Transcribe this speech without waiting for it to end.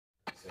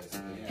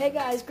Hey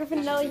guys, Griffin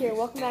and Elli here.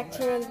 Welcome back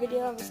to another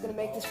video. I'm just gonna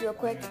make this real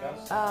quick.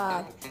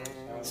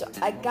 So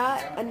I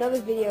got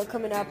another video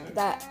coming up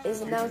that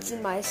is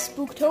announcing my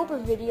Spooktober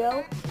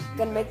video. I'm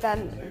gonna make that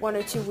in 1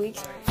 or 2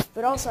 weeks.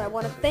 But also, I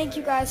want to thank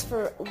you guys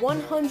for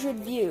 100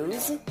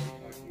 views.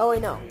 Oh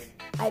wait, no,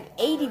 I have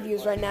 80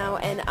 views right now,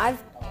 and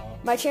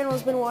my channel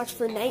has been watched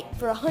for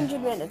 100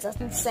 minutes.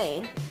 That's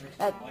insane.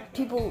 That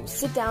people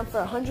sit down for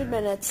 100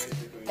 minutes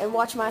and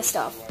watch my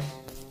stuff.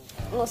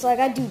 Also, I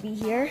got Doobie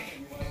here.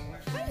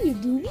 How you,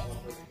 Doobie?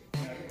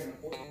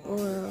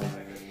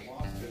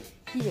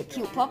 He's a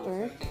cute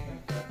pupper.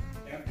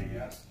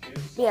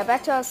 But yeah,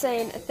 back to what I was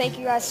saying. Thank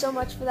you guys so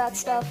much for that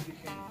stuff.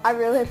 I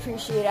really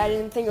appreciate it. I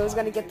didn't think it was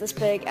gonna get this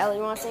big. Elli,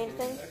 you want to say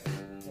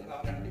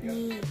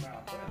anything?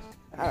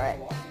 Alright.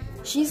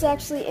 She's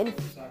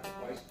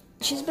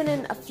been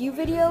in a few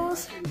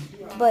videos,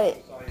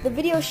 but the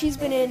videos she's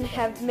been in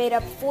have made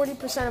up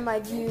 40% of my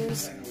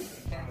views,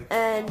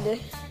 and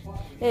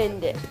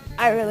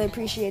I really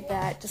appreciate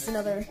that. Just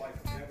another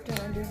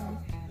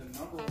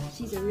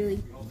he's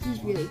really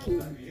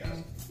cute.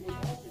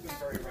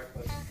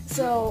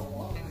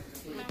 So,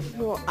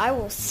 well, I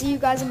will see you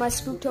guys in my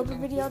Spooktober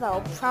video. That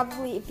will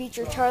probably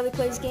feature Charlie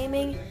Plays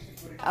Gaming.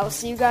 I will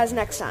see you guys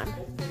next time.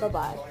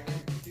 Bye-bye.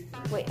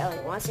 Wait, Elli,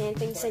 want to say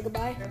anything to say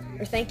goodbye?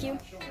 Or thank you?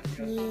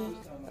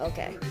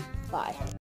 Okay, bye.